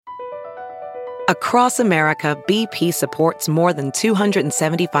Across America, BP supports more than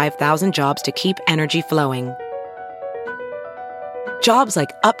 275,000 jobs to keep energy flowing. Jobs like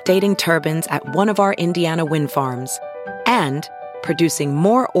updating turbines at one of our Indiana wind farms and producing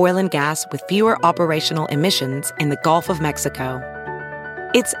more oil and gas with fewer operational emissions in the Gulf of Mexico.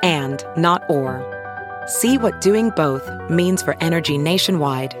 It's and, not or. See what doing both means for energy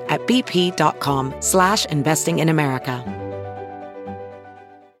nationwide at bp.com/investing in America.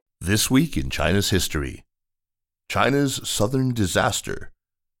 This week in China's history. China's southern disaster.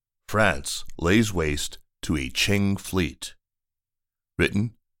 France lays waste to a Qing fleet.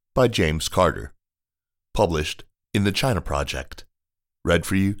 Written by James Carter. Published in the China Project. Read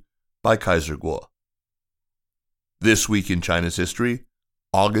for you by Kaiser Guo. This week in China's history,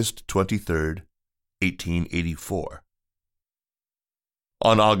 August 23rd, 1884.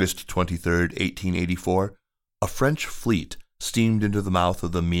 On August 23rd, 1884, a French fleet steamed into the mouth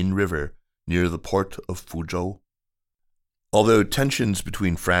of the Min River near the port of Fuzhou. Although tensions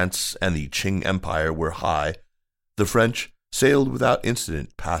between France and the Qing Empire were high, the French sailed without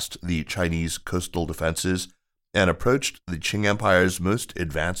incident past the Chinese coastal defenses and approached the Qing Empire's most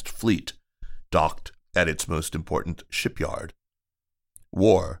advanced fleet, docked at its most important shipyard.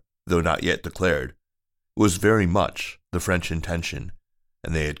 War, though not yet declared, was very much the French intention,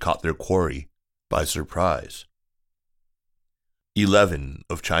 and they had caught their quarry by surprise. 11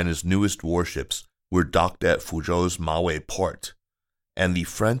 of China's newest warships were docked at Fuzhou's Mawei port, and the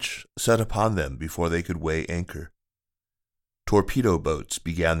French set upon them before they could weigh anchor. Torpedo boats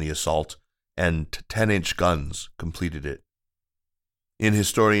began the assault, and 10-inch guns completed it. In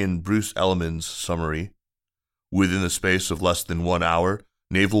historian Bruce Elliman's summary, within the space of less than 1 hour,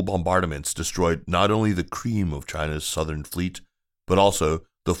 naval bombardments destroyed not only the cream of China's southern fleet, but also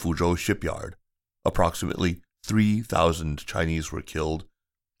the Fuzhou shipyard. Approximately 3,000 Chinese were killed,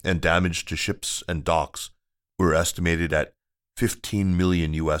 and damage to ships and docks were estimated at $15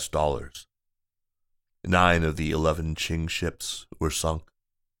 million. 9 of the 11 Qing ships were sunk.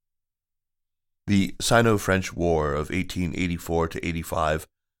 The Sino-French War of 1884-85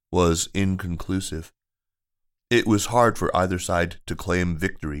 was inconclusive. It was hard for either side to claim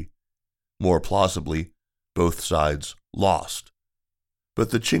victory. More plausibly, both sides lost. But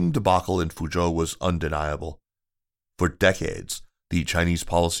the Qing debacle in Fuzhou was undeniable. For decades, the Chinese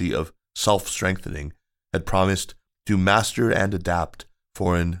policy of self-strengthening had promised to master and adapt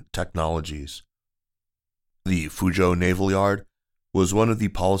foreign technologies. The Fuzhou Naval Yard was one of the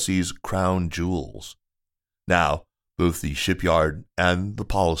policy's crown jewels. Now, both the shipyard and the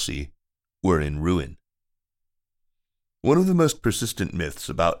policy were in ruin. One of the most persistent myths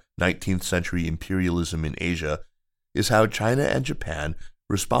about 19th century imperialism in Asia is how China and Japan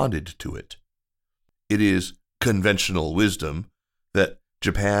responded to it. It is conventional wisdom that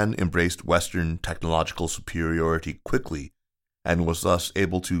Japan embraced Western technological superiority quickly and was thus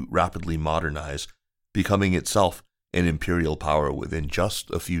able to rapidly modernize, becoming itself an imperial power within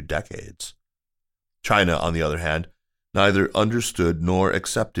just a few decades. China, on the other hand, neither understood nor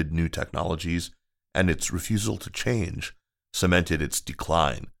accepted new technologies, and its refusal to change cemented its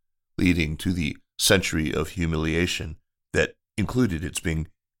decline, leading to the century of humiliation that included its being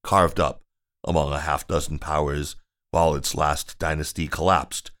carved up among a half-dozen powers while its last dynasty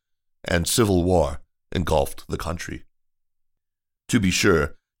collapsed and civil war engulfed the country. To be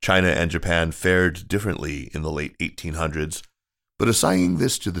sure, China and Japan fared differently in the late 1800s, but assigning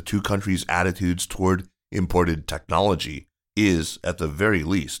this to the two countries' attitudes toward imported technology is, at the very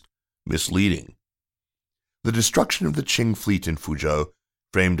least, misleading. The destruction of the Qing fleet in Fuzhou,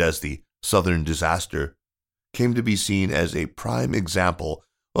 framed as the southern disaster, came to be seen as a prime example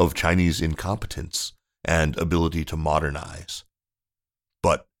of Chinese incompetence and ability to modernize.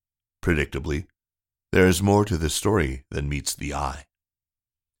 But, predictably, there is more to this story than meets the eye.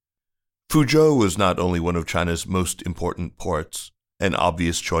 Fuzhou was not only one of China's most important ports, an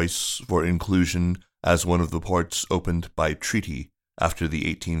obvious choice for inclusion as one of the ports opened by treaty after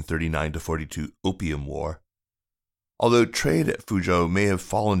the 1839-42 Opium War. Although trade at Fuzhou may have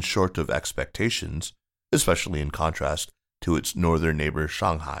fallen short of expectations, especially in contrast to its northern neighbor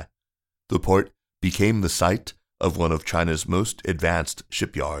Shanghai, the port became the site of one of China's most advanced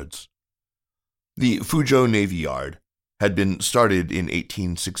shipyards. The Fuzhou Navy Yard had been started in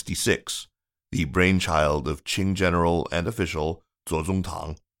 1866, the brainchild of Qing general and official Zuo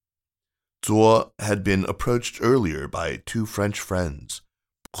Zongtang. Zuo had been approached earlier by 2 French friends,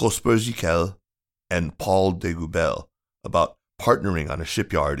 Prosper Giquel and Paul de Goubel, about partnering on a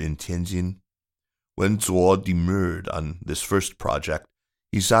shipyard in Tianjin. When Zuo demurred on this first project,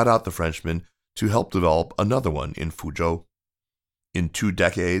 he sought out the Frenchmen to help develop another one in Fuzhou. In 2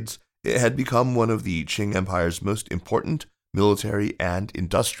 decades, it had become one of the Qing Empire's most important military and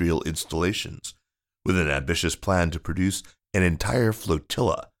industrial installations, with an ambitious plan to produce an entire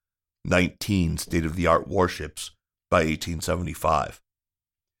flotilla, 19 state-of-the-art warships, by 1875.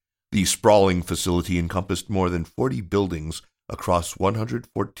 The sprawling facility encompassed more than 40 buildings across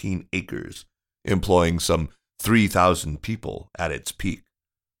 114 acres, employing some 3,000 people at its peak.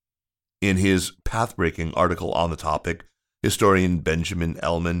 In his path-breaking article on the topic, historian Benjamin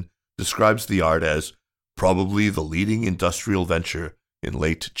Ellman describes the yard as probably the leading industrial venture in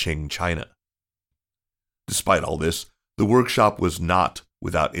late Qing China. Despite all this, the workshop was not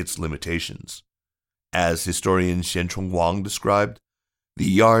without its limitations. As historian Xianchong Wang described, the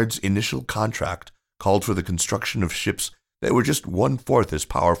yard's initial contract called for the construction of ships that were just 1/4 as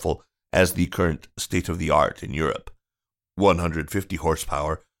powerful as the current state-of-the-art in Europe, 150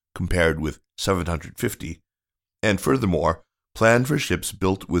 horsepower compared with 750, and furthermore, planned for ships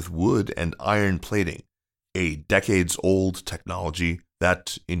built with wood and iron plating, a decades-old technology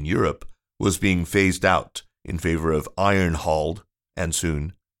that, in Europe, was being phased out in favor of iron-hulled, and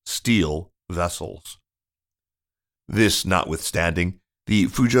soon steel, vessels. This notwithstanding, the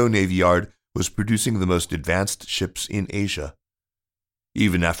Fuzhou Navy Yard was producing the most advanced ships in Asia.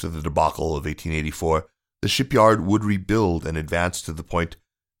 Even after the debacle of 1884, the shipyard would rebuild and advance to the point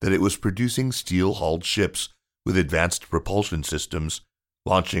that it was producing steel-hulled ships with advanced propulsion systems,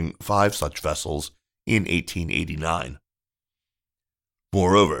 launching 5 such vessels in 1889.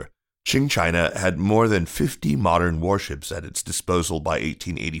 Moreover, Qing China had more than 50 modern warships at its disposal by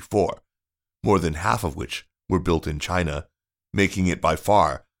 1884, more than half of which were built in China, making it by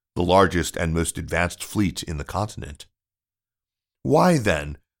far the largest and most advanced fleet in the continent. Why,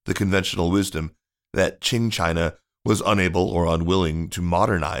 then, the conventional wisdom that Qing China was unable or unwilling to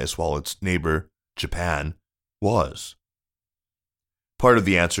modernize while its neighbor, Japan, was? Part of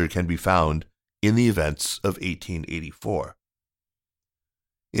the answer can be found in the events of 1884.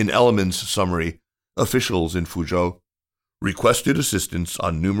 In Ellman's summary, officials in Fuzhou requested assistance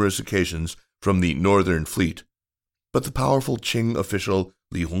on numerous occasions from the Northern Fleet, but the powerful Qing official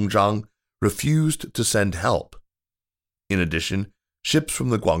Li Hongzhang refused to send help. In addition, ships from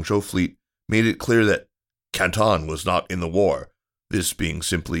the Guangzhou Fleet made it clear that Canton was not in the war, this being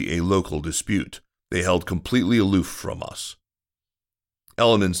simply a local dispute. They held completely aloof from us.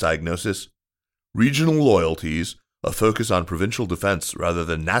 Ellman's diagnosis: regional loyalties, a focus on provincial defense rather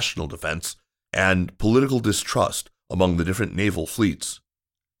than national defense, and political distrust among the different naval fleets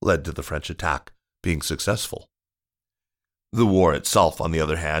led to the French attack being successful. The war itself, on the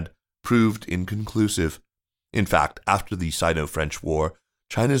other hand, proved inconclusive. In fact, after the Sino-French War,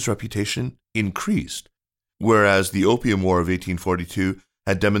 China's reputation increased, whereas the Opium War of 1842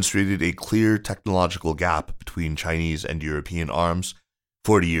 had demonstrated a clear technological gap between Chinese and European arms.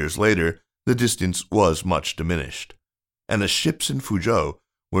 40 years later, the distance was much diminished, and the ships in Fuzhou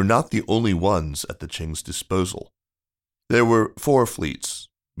were not the only ones at the Qing's disposal. There were 4 fleets.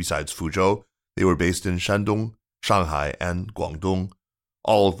 Besides Fuzhou, they were based in Shandong, Shanghai, and Guangdong,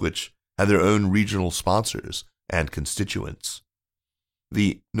 all of which had their own regional sponsors and constituents.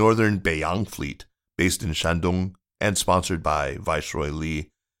 The Northern Beiyang Fleet, based in Shandong and sponsored by Viceroy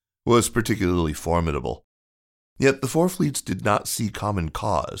Li, was particularly formidable. Yet the 4 fleets did not see common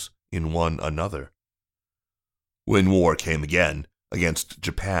cause in one another. When war came again against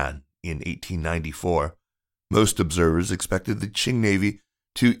Japan in 1894, most observers expected the Qing Navy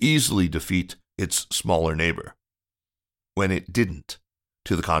to easily defeat its smaller neighbor. When it didn't,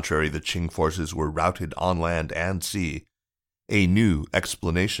 to the contrary, the Qing forces were routed on land and sea, a new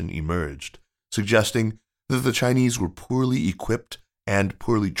explanation emerged, suggesting that the Chinese were poorly equipped and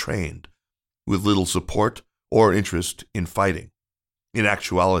poorly trained, with little support or interest in fighting. In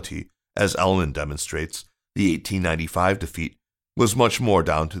actuality, as Ellman demonstrates, the 1895 defeat was much more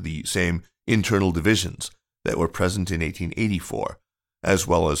down to the same internal divisions that were present in 1884, as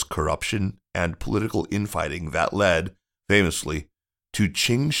well as corruption and political infighting that led, famously, to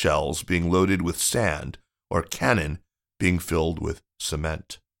Qing shells being loaded with sand or cannon being filled with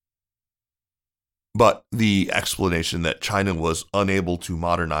cement. But the explanation that China was unable to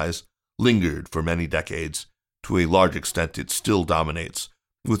modernize lingered for many decades. To a large extent, it still dominates,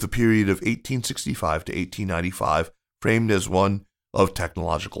 with the period of 1865 to 1895 framed as one of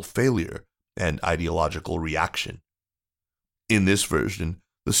technological failure and ideological reaction. In this version,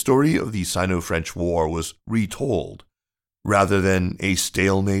 the story of the Sino-French War was retold. Rather than a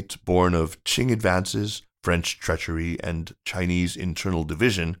stalemate born of Qing advances, French treachery, and Chinese internal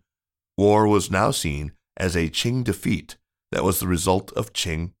division, war was now seen as a Qing defeat that was the result of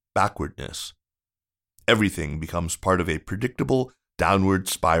Qing backwardness. Everything becomes part of a predictable downward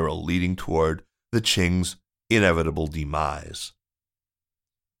spiral leading toward the Qing's inevitable demise.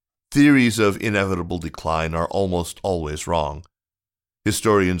 Theories of inevitable decline are almost always wrong.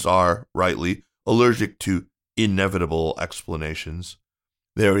 Historians are, rightly, allergic to inevitable explanations.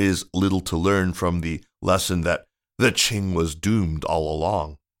 There is little to learn from the lesson that the Qing was doomed all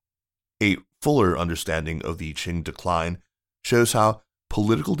along. A fuller understanding of the Qing decline shows how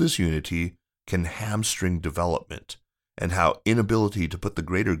political disunity can hamstring development, and how inability to put the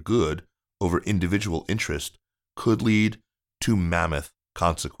greater good over individual interest could lead to mammoth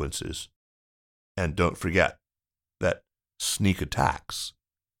consequences. And don't forget that sneak attacks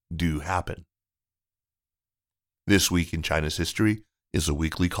do happen. This Week in China's History is a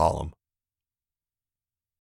weekly column.